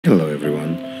Hello,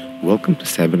 everyone. Welcome to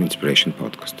Cyber Inspiration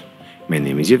Podcast. My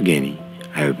name is Evgeny.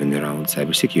 I have been around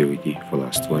cybersecurity for the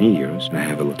last 20 years and I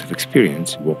have a lot of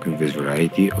experience working with a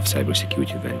variety of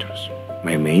cybersecurity vendors.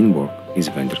 My main work is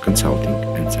vendor consulting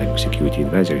and cybersecurity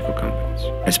advisory for companies.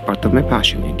 As part of my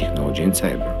passion in technology and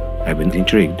cyber, I've been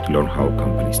intrigued to learn how a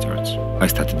company starts. I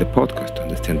started the podcast to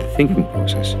understand the thinking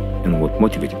process and what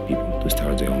motivated people to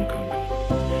start their own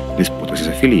company. This podcast is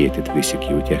affiliated with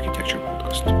Security Architecture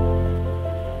Podcast.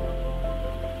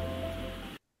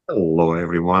 Hello,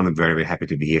 everyone. Very happy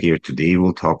to be here today.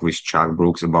 We'll talk with Chuck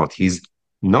Brooks about his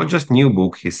not just new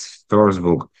book, his first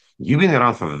book. You've been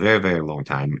around for a very long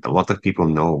time. A lot of people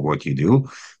know what you do.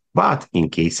 But in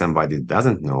case somebody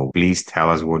doesn't know, please tell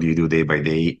us what you do day by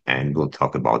day, and we'll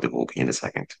talk about the book in a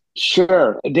second.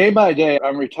 Sure. Day by day,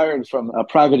 I'm retired from a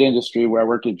private industry where I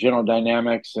worked at General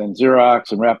Dynamics and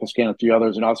Xerox and Rapiscan and a few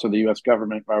others, and also the U.S.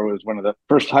 government, where I was one of the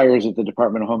first hires at the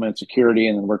Department of Homeland Security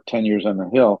and then worked 10 years on the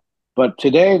Hill. But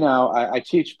today now, I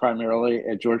teach primarily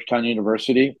at Georgetown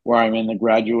University, where I'm in the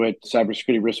graduate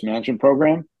cybersecurity risk management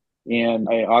program. And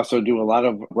I also do a lot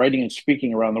of writing and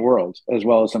speaking around the world, as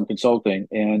well as some consulting.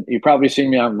 And you've probably seen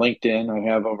me on LinkedIn. I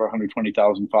have over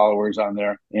 120,000 followers on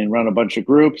there and run a bunch of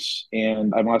groups.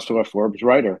 And I'm also a Forbes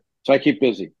writer. So I keep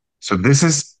busy. So this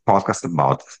is podcast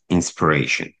about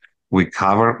inspiration. We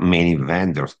cover many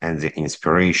vendors and the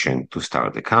inspiration to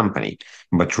start a company.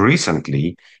 But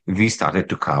recently, we started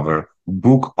to cover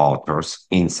book authors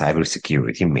in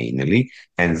cybersecurity mainly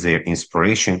and their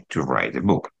inspiration to write a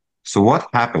book. So what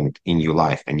happened in your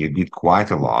life, and you did quite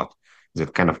a lot,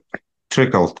 that kind of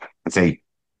trickled and say,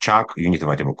 Chuck, you need to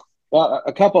write a book. Well,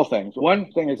 a couple of things.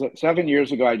 One thing is that 7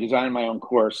 years ago, I designed my own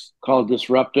course called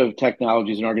Disruptive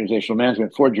Technologies in Organizational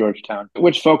Management for Georgetown,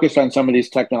 which focused on some of these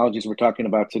technologies we're talking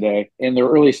about today in their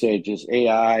early stages: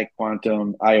 AI,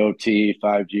 quantum, IoT,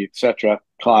 5G, et cetera,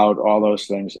 cloud, all those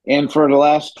things. And for the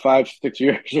last 5, 6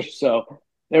 years or so,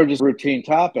 they were just routine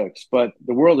topics, but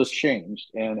the world has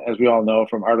changed. And as we all know,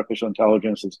 from artificial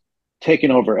intelligence, it's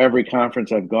taken over every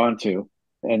conference I've gone to.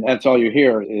 And that's all you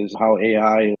hear is how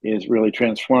AI is really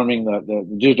transforming the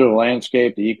digital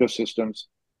landscape, the ecosystems.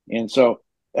 And so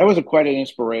that was quite an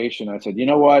inspiration. I said, you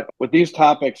know what, with these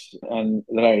topics and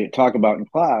that I talk about in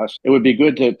class, it would be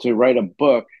good to write a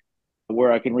book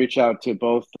where I can reach out to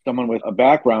both someone with a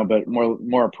background, but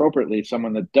more appropriately,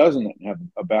 someone that doesn't have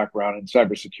a background in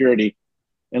cybersecurity,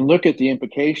 and look at the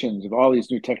implications of all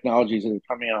these new technologies that are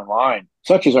coming online,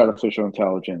 such as artificial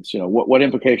intelligence. What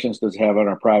implications does it have on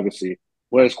our privacy?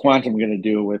 What is quantum going to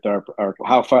do with our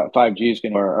how 5G is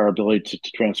going to our ability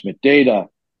to transmit data?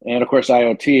 And of course,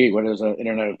 IoT, what does the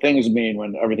Internet of Things mean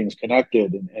when everything's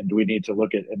connected? And do we need to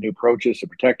look at new approaches to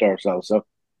protect ourselves? So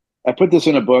I put this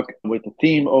in a book with the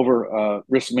theme over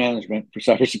risk management for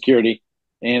cybersecurity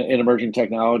and emerging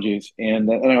technologies. And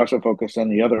I also focus on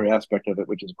the other aspect of it,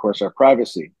 which is, of course, our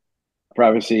privacy.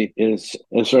 Privacy is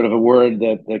sort of a word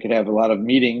that could have a lot of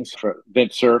meanings. For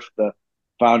Vint Cerf, the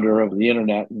founder of the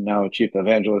internet and now a chief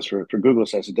evangelist for Google,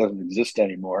 says it doesn't exist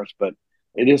anymore, but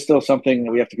it is still something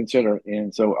that we have to consider.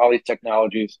 And so all these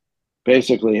technologies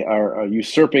basically are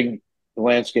usurping the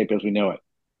landscape as we know it.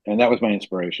 And that was my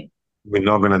inspiration. We're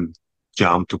not going to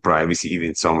jump to privacy,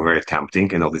 even some very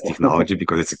tempting and all this technology,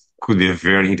 because it could be a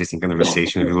very interesting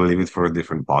conversation. We'll leave it for a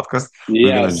different podcast.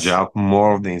 We're going to Yes. jump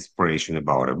more of the inspiration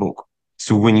about a book.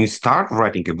 So when you start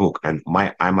writing a book, and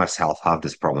I myself have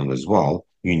this problem as well,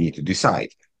 you need to decide,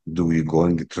 do you go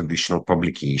in the traditional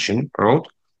publication route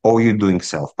or are you doing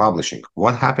self-publishing?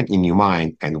 What happened in your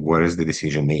mind and where is the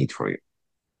decision made for you?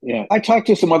 Yeah. I talked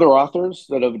to some other authors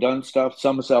that have done stuff,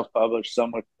 some self-published,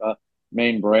 some with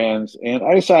main brands. And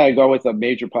I decided I'd go with a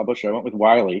major publisher. I went with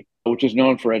Wiley, which is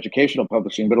known for educational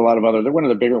publishing, but a lot of other, they're one of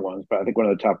the bigger ones, but I think one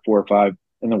of the top 4 or 5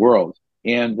 in the world.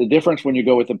 And the difference when you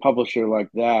go with a publisher like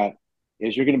that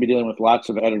is you're going to be dealing with lots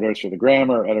of editors for the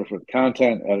grammar, editors for the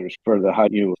content, editors for the how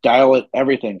you style it,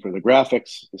 everything for the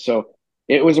graphics. So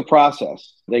it was a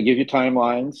process. They give you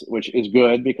timelines, which is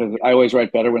good because I always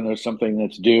write better when there's something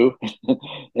that's due.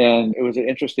 And it was an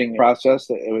interesting process.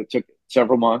 It took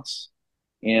several months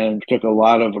and took a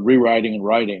lot of rewriting and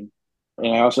writing.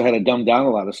 And I also had to dumb down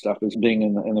a lot of stuff as being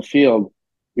in the field.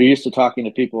 You're used to talking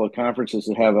to people at conferences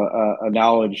that have a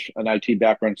knowledge, an IT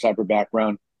background, cyber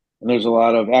background, and there's a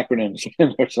lot of acronyms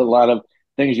and there's a lot of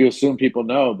things you assume people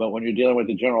know. But when you're dealing with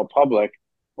the general public,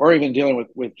 or even dealing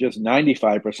with just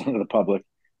 95% of the public,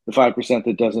 the 5%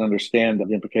 that doesn't understand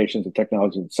the implications of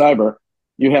technology and cyber,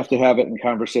 you have to have it in a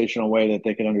conversational way that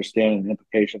they can understand and the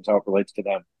implications, how it relates to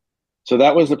them. So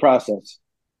that was the process.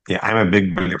 Yeah, I'm a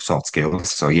big believer of soft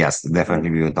skills. So yes,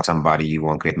 definitely when you talk to somebody, you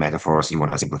want to create metaphors, you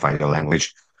want to simplify the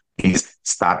language, is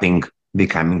stopping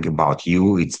becoming about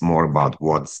you. It's more about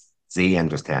what they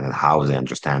understand and how they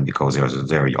understand because there's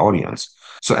their audience.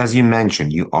 So as you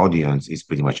mentioned, your audience is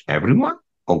pretty much everyone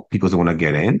or people that want to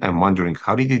get in. I'm wondering,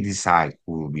 how did you decide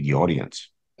who will be the audience?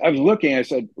 I was looking, I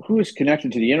said, who is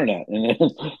connected to the internet?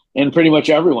 And pretty much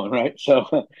everyone, right?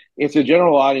 So it's a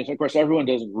general audience. Of course, everyone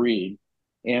doesn't read.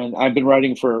 And I've been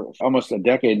writing for almost a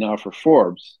decade now for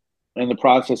Forbes. And the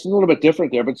process is a little bit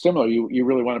different there, but similar. You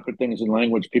really want to put things in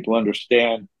language people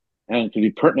understand and to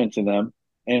be pertinent to them.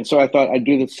 And so I thought I'd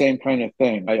do the same kind of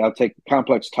thing. I'll take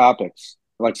complex topics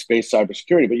like space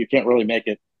cybersecurity, but you can't really make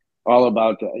it all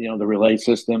about the relay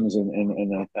systems and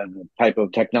the type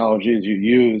of technologies you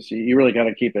use. You really got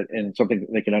to keep it in something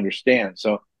that they can understand.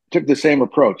 So I took the same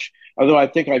approach, although I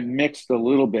think I mixed a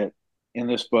little bit in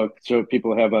this book so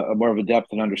people have a more of a depth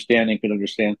and understanding, can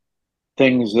understand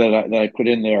things that I put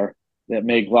in there that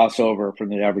may gloss over from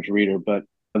the average reader, but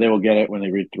they will get it when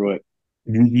they read through it.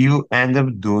 Did you end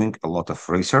up doing a lot of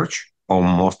research or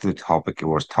most of the topic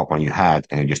was top on your head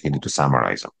and you just needed to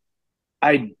summarize them?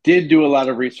 I did do a lot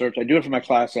of research. I do it for my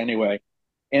class anyway.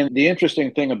 And the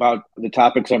interesting thing about the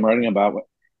topics I'm writing about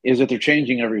is that they're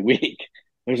changing every week.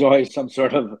 There's always some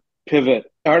sort of pivot.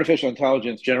 Artificial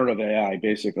intelligence, generative AI,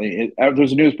 basically.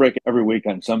 There's a news break every week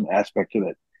on some aspect of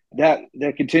it. That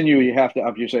continue. You have to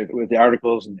obviously with the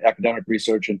articles and academic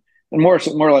research and more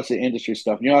or less the industry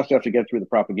stuff. You also have to get through the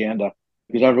propaganda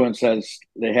because everyone says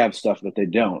they have stuff that they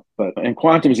don't. And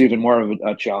quantum is even more of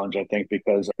a challenge, I think,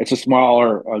 because it's a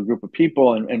smaller group of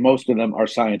people, and most of them are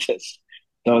scientists.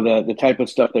 So the type of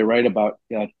stuff they write about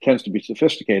tends to be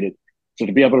sophisticated. So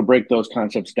to be able to break those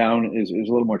concepts down is a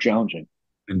little more challenging.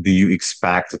 Do you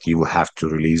expect that you will have to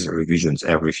release revisions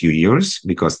every few years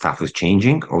because stuff is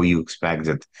changing, or you expect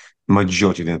that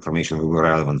majority of the information will be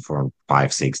relevant for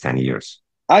 5, 6, 10 years?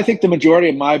 I think the majority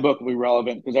of my book will be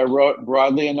relevant because I wrote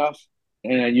broadly enough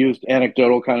and I used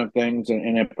anecdotal kind of things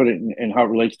and I put it in how it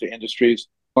relates to industries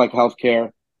like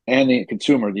healthcare and the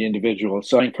consumer, the individual.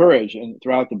 So I encourage, and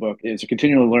throughout the book, it's a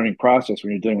continual learning process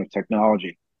when you're dealing with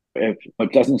technology. If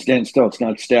it doesn't stand still, it's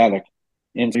not static.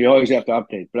 And so you always have to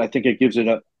update. But I think it gives it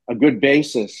a good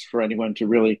basis for anyone to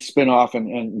really spin off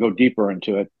and go deeper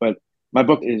into it. But my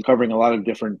book is covering a lot of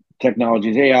different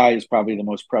technologies. AI is probably the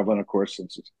most prevalent, of course,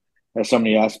 since it has so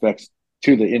many aspects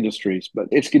to the industries. But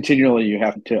it's continually, you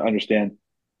have to understand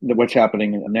what's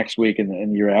happening next week and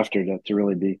the year after to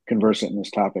really be conversant in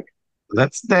this topic.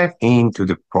 Let's dive into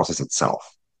the process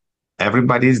itself.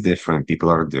 Everybody is different. People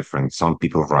are different. Some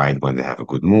people write when they have a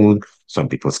good mood. Some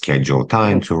people schedule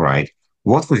time to write.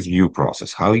 What was your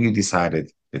process? How you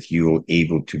decided that you were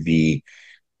able to be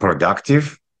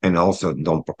productive and also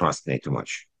don't procrastinate too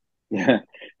much? Yeah,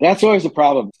 that's always the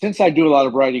problem. Since I do a lot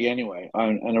of writing anyway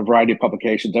on a variety of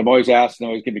publications, I've always asked and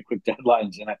always give me quick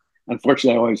deadlines. And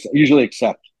unfortunately, I always usually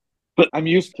accept. But I'm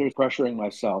used to pressuring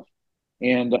myself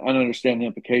and understand the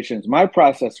implications. My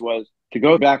process was to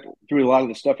go back through a lot of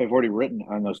the stuff I've already written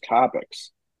on those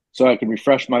topics so I could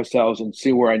refresh myself and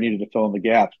see where I needed to fill in the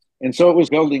gaps. And so it was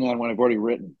building on what I've already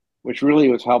written, which really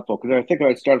was helpful because I think I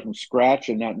would start from scratch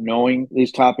and not knowing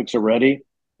these topics already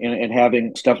and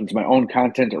having stuff that's my own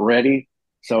content already.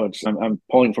 So I'm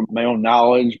pulling from my own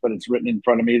knowledge, but it's written in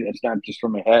front of me. It's not just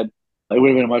from my head. It would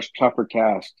have been a much tougher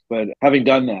task. But having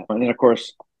done that, and then of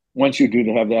course, once you do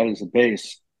to have that as a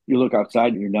base, you look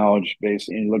outside your knowledge base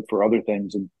and you look for other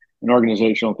things and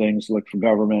organizational things, look for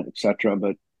government, etc.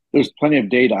 But there's plenty of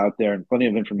data out there and plenty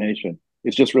of information.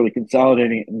 It's just really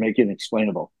consolidating it and making it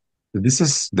explainable. This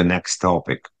is the next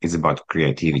topic. It's about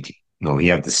creativity. We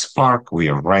have the spark, we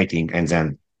are writing, and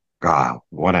then, God,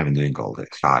 what am I doing all this?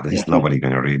 God, this is Yeah. nobody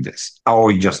going to read this.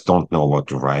 Or you just don't know what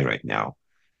to write right now.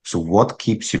 So what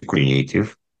keeps you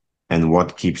creative and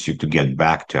what keeps you to get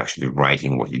back to actually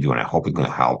writing what you do? And I hope it's going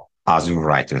to help other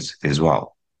writers as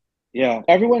well. Yeah,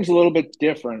 everyone's a little bit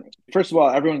different. First of all,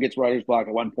 everyone gets writer's block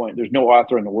at one point. There's no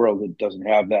author in the world that doesn't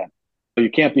have that. You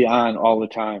can't be on all the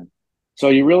time. So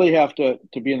you really have to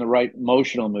be in the right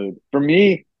emotional mood. For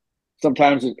me,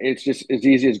 sometimes it's just as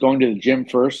easy as going to the gym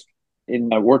first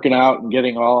and working out and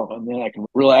getting all, and then I can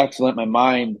relax and let my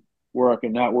mind work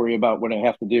and not worry about what I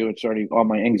have to do. It's already all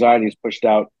my anxiety is pushed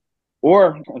out.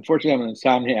 Or unfortunately, I'm an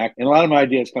insomniac, and a lot of my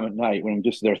ideas come at night when I'm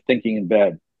just there thinking in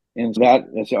bed. And so that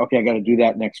I say, okay, I got to do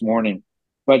that next morning.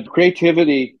 But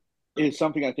creativity is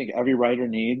something I think every writer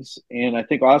needs. And I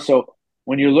think also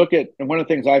when you look at, and one of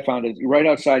the things I found is you write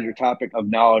outside your topic of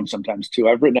knowledge sometimes too.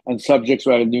 I've written on subjects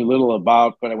where I knew little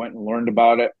about, but I went and learned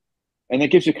about it. And it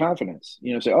gives you confidence.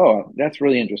 Say, oh, that's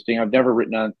really interesting. I've never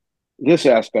written on this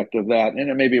aspect of that. And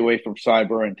it may be away from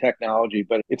cyber and technology,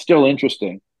 but it's still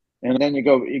interesting. And then you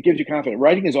go, it gives you confidence.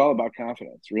 Writing is all about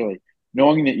confidence, really,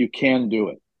 knowing that you can do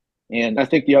it. And I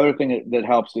think the other thing that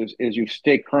helps is you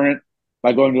stay current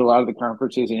by going to a lot of the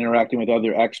conferences and interacting with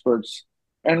other experts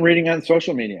and reading on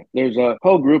social media. There's a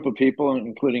whole group of people,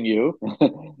 including you,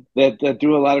 that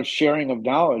do a lot of sharing of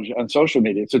knowledge on social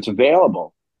media. So it's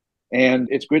available. And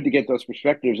it's good to get those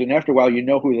perspectives. And after a while, you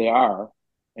know who they are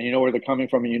and you know where they're coming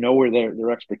from and you know where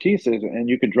their expertise is, and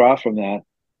you can draw from that.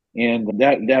 And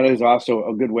that is also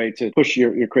a good way to push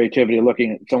your creativity,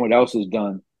 looking at someone else has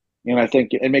done. And I think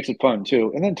it makes it fun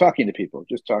too. And then talking to people,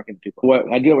 just talking to people.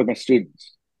 What I do it with my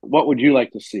students. What would you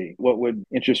like to see? What would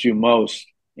interest you most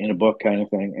in a book, kind of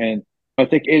thing? And I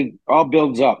think it all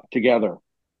builds up together.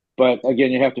 But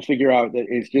again, you have to figure out that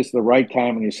it's just the right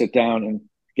time when you sit down and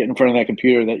get in front of that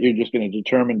computer that you're just going to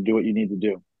determine to do what you need to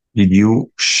do. Did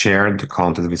you share the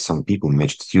content with some people,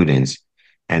 mentioned students?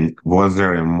 And was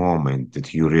there a moment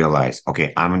that you realized,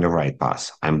 okay, I'm on the right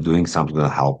path. I'm doing something to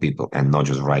help people and not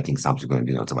just writing something going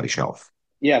to be on somebody's shelf?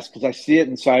 Yes, because I see it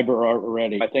in cyber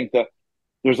already. I think that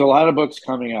there's a lot of books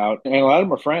coming out, and a lot of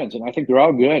them are friends, and I think they're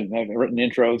all good. And I've written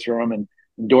intros for them and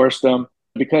endorsed them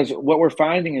because what we're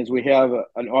finding is we have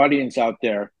an audience out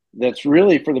there that's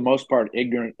really, for the most part,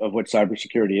 ignorant of what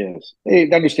cybersecurity is.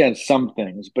 They understand some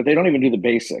things, but they don't even do the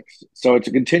basics. So it's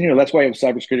a continual. That's why I have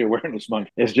Cybersecurity Awareness Month.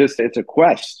 It's a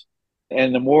quest.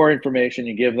 And the more information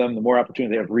you give them, the more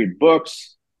opportunity they have to read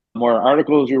books, the more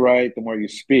articles you write, the more you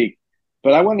speak.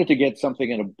 But I wanted to get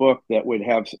something in a book that would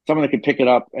have someone that could pick it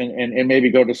up and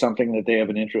maybe go to something that they have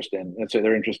an interest in. Let's say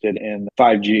they're interested in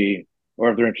 5G,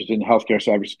 or if they're interested in healthcare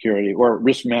cybersecurity or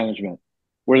risk management,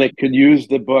 where they could use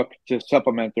the book to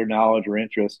supplement their knowledge or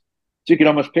interest. So you could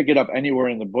almost pick it up anywhere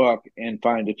in the book and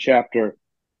find a chapter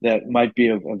that might be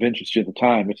of interest to you at the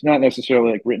time. It's not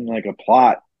necessarily like written like a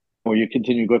plot where you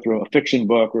continue to go through a fiction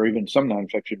book, or even some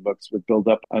nonfiction books would build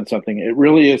up on something. It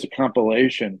really is a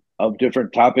compilation of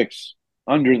different topics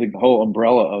under the whole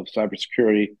umbrella of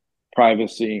cybersecurity,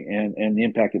 privacy, and the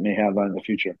impact it may have on the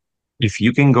future. If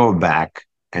you can go back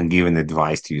and give an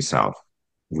advice to yourself,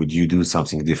 would you do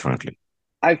something differently?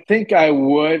 I think I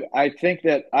would. I think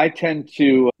that I tend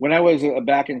to, when I was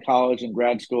back in college and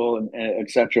grad school and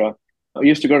et cetera, I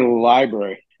used to go to the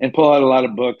library and pull out a lot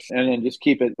of books and then just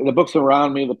keep it. The books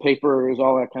around me, the papers,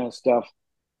 all that kind of stuff.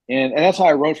 And that's how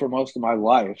I wrote for most of my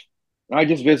life. I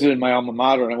just visited my alma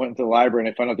mater and I went into the library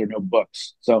and I found out there are no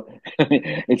books. So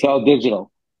it's all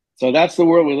digital. So that's the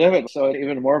world we live in. So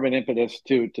even more of an impetus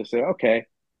to say, okay,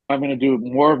 I'm going to do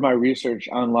more of my research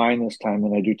online this time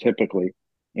than I do typically.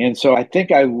 And so I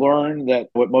think I learned that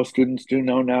what most students do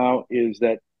know now is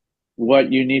that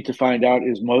what you need to find out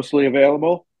is mostly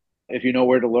available if you know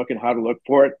where to look and how to look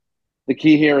for it. The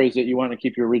key here is that you want to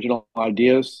keep your original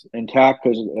ideas intact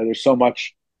because there's so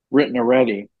much written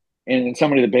already. And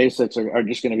some of the basics are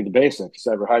just going to be the basics.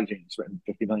 Cyber hygiene is written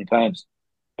 50 million times.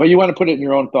 But you want to put it in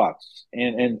your own thoughts.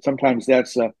 And sometimes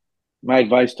that's my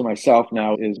advice to myself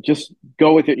now is just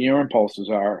go with it your impulses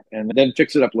are and then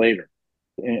fix it up later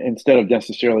instead of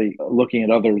necessarily looking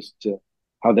at others to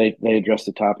how they address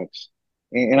the topics.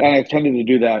 And I tended to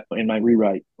do that in my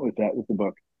rewrite with the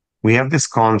book. We have this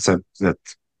concept that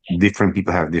different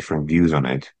people have different views on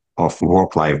it of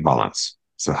work-life balance.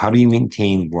 So how do you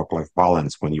maintain work-life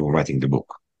balance when you're writing the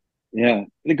book? Yeah.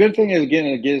 The good thing is,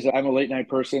 again, I'm a late night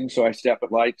person, so I stay up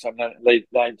at light. So I'm not late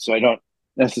night, so I don't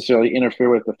necessarily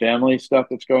interfere with the family stuff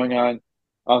that's going on.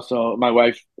 Also, my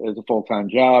wife has a full-time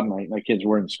job. My kids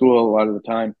were in school a lot of the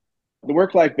time. The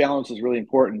work-life balance is really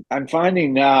important. I'm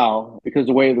finding now, because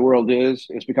the way the world is,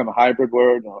 it's become a hybrid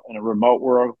world and a remote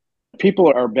world.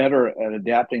 People are better at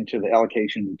adapting to the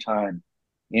allocation of time.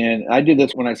 And I did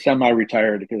this when I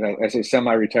semi-retired, because I say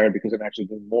semi-retired because I'm actually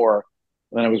doing more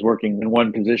than I was working in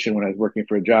one position when I was working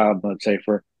for a job. Let's say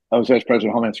I was vice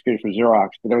president of Homeland Security for Xerox,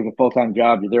 but there was a full-time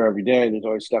job. You're there every day. There's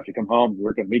always stuff. You come home, you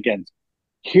work on weekends.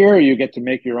 Here, you get to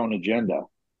make your own agenda.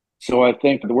 So I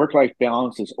think the work-life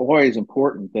balance is always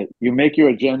important, that you make your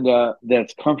agenda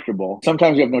that's comfortable.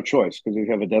 Sometimes you have no choice because if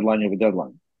you have a deadline, you have a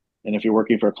deadline. And if you're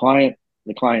working for a client,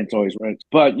 the client's always right.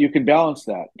 But you can balance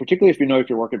that, particularly if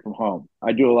you're working from home.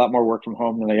 I do a lot more work from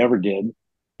home than I ever did.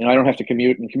 And I don't have to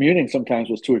commute. And commuting sometimes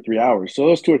was 2 or 3 hours. So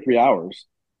those 2 or 3 hours,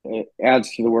 it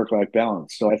adds to the work-life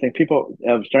balance. So I think people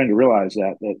are starting to realize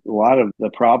that a lot of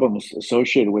the problems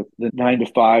associated with the 9 to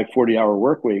 5, 40-hour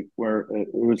work week, where it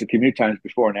was the commute times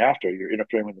before and after, you're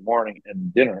interfering with the morning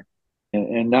and dinner.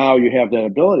 And now you have that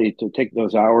ability to take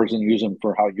those hours and use them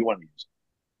for how you want to use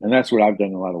them. And that's what I've done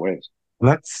in a lot of ways.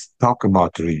 Let's talk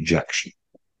about rejection.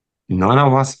 None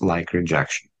of us like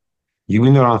rejection. You've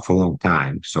been around for a long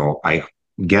time, so I'm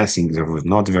guessing it was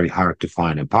not very hard to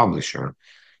find a publisher,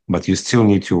 but you still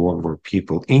need to work with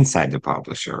people inside the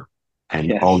publisher. And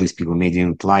Yes. all these people may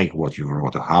didn't like what you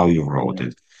wrote or how you wrote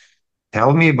it.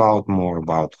 Tell me more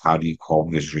about how do you cope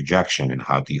with rejection and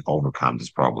how do you overcome this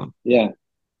problem? Yeah.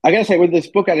 I gotta say, with this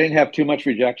book, I didn't have too much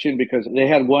rejection because they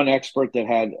had one expert that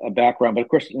had a background, but of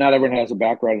course, not everyone has a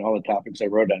background in all the topics I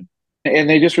wrote on. And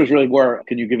they just was really more,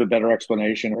 can you give a better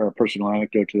explanation or a personal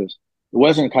anecdote to this? It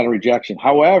wasn't kind of rejection.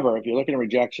 However, if you're looking at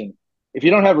rejection, if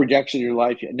you don't have rejection in your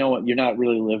life, you know you're not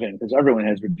really living because everyone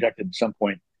has rejected at some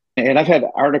point. And I've had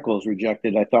articles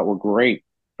rejected I thought were great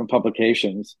from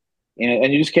publications,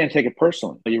 and you just can't take it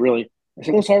personally. You really, I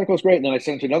said, this article is great. And then I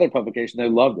sent it to another publication, they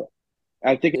loved it.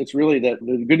 I think it's really that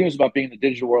the good news about being in the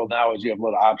digital world now is you have a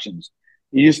lot of options.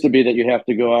 It used to be that you have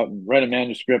to go out and write a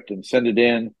manuscript and send it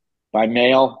in by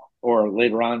mail or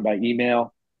later on by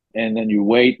email, and then you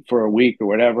wait for a week or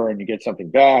whatever and you get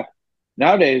something back.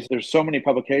 Nowadays, there's so many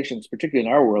publications, particularly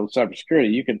in our world,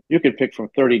 cybersecurity. You can pick from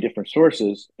 30 different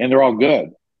sources, and they're all good,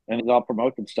 and they all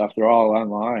promote and stuff. They're all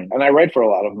online, and I write for a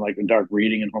lot of them, like the Dark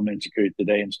Reading and Homeland Security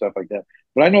Today and stuff like that.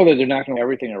 But I know that they're not going to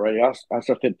everything I write. I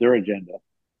also fit their agenda.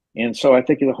 And so I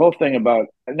think the whole thing about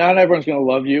not everyone's going to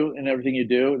love you in everything you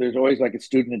do. There's always like a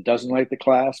student that doesn't like the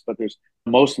class, but there's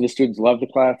most of the students love the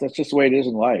class. That's just the way it is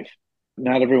in life.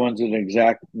 Not everyone's an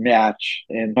exact match.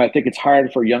 And I think it's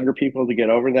hard for younger people to get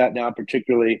over that now,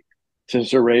 particularly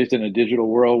since they're raised in a digital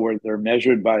world where they're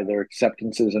measured by their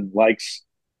acceptances and likes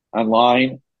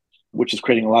online, which is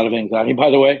creating a lot of anxiety, by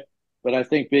the way. But I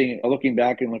think looking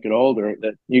back and looking older,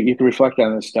 that you can reflect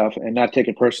on this stuff and not take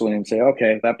it personally and say,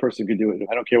 okay, that person could do it.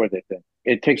 I don't care what they think.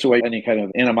 It takes away any kind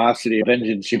of animosity or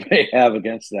vengeance you may have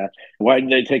against that. Why did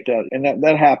they take that? And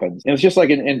that happens. And it's just like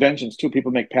in inventions too.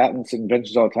 People make patents and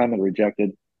inventions all the time that are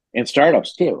rejected. And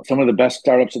startups too. Some of the best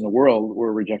startups in the world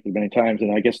were rejected many times.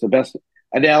 And I guess the best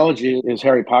analogy is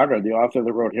Harry Potter. The author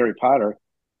that wrote Harry Potter,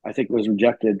 I think, was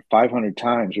rejected 500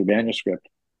 times, her manuscript.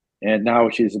 And now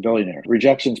she's a billionaire.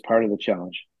 Rejection's part of the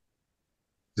challenge.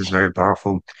 This is very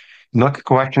powerful. Not a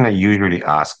question I usually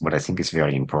ask, but I think it's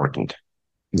very important.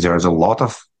 There's a lot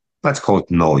of, let's call it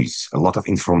noise, a lot of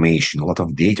information, a lot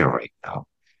of data right now.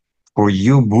 For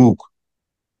your book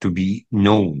to be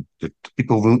known, that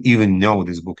people will even know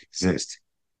this book exists,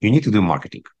 you need to do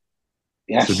marketing.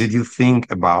 Yes. So did you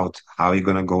think about how you're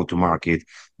going to go to market?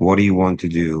 What do you want to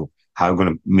do? How you're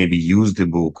going to maybe use the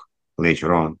book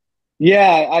later on?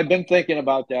 Yeah, I've been thinking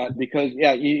about that because,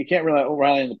 yeah, you can't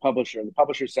rely on the publisher. The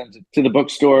publisher sends it to the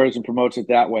bookstores and promotes it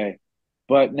that way.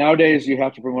 But nowadays, you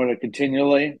have to promote it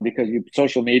continually because you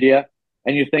social media,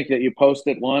 and you think that you post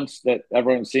it once, that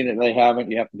everyone's seen it, they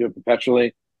haven't. You have to do it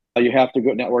perpetually. You have to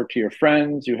go network to your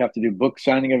friends. You have to do book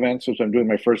signing events, which I'm doing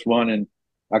my first one in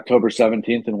October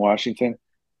 17th in Washington.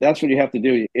 That's what you have to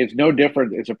do. It's no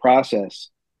different. It's a process,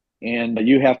 and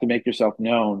you have to make yourself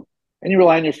known. And you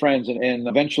rely on your friends, and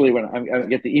eventually, when I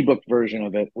get the ebook version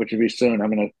of it, which will be soon,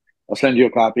 I'll send you a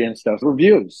copy and stuff.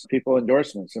 Reviews, people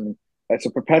endorsements, and it's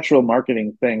a perpetual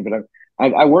marketing thing. But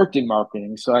I worked in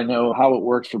marketing, so I know how it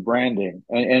works for branding.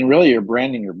 And really, you're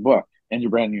branding your book and you're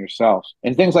branding yourself,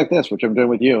 and things like this, which I'm doing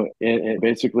with you. It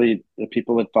basically, the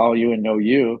people that follow you and know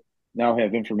you now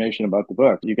have information about the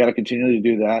book. You got to continue to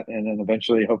do that, and then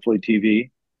eventually, hopefully, TV,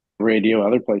 radio,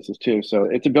 other places too. So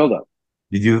it's a buildup.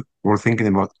 Did you were thinking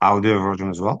about audio version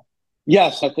as well?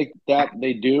 Yes, I think that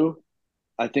they do.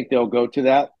 I think they'll go to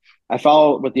that. I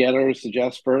follow what the editors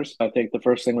suggest first. I think the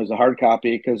first thing was the hard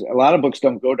copy because a lot of books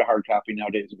don't go to hard copy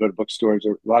nowadays. They go to bookstores.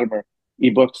 A lot of them are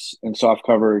ebooks and soft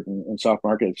covered and soft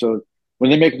marketed. So when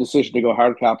they make a decision to go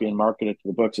hard copy and market it to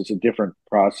the books, it's a different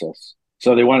process.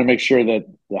 So they want to make sure that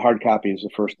the hard copy is the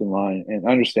first in line, and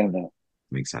I understand that.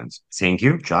 Makes sense. Thank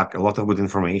you, Jack. A lot of good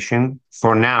information.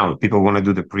 For now, people want to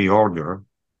do the pre-order.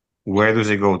 Where do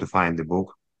they go to find the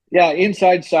book? Yeah,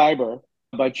 Inside Cyber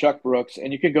by Chuck Brooks.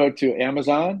 And you can go to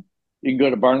Amazon, you can go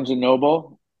to Barnes and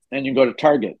Noble, and you can go to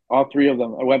Target. All three of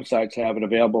them websites have it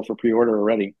available for pre-order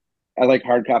already. I like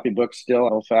hard copy books still,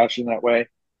 old fashioned that way.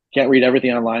 Can't read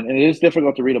everything online. And it is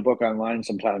difficult to read a book online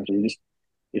sometimes.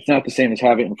 It's not the same as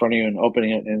having it in front of you and opening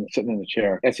it and sitting in the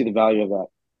chair. I see the value of that.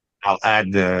 I'll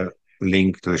add the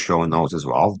link to the show notes as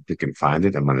well. You can find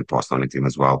it. I'm going to post on LinkedIn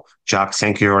as well. Chuck,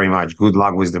 thank you very much. Good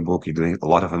luck with the book. You're doing a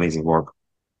lot of amazing work.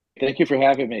 Thank you for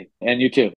having me. And you too.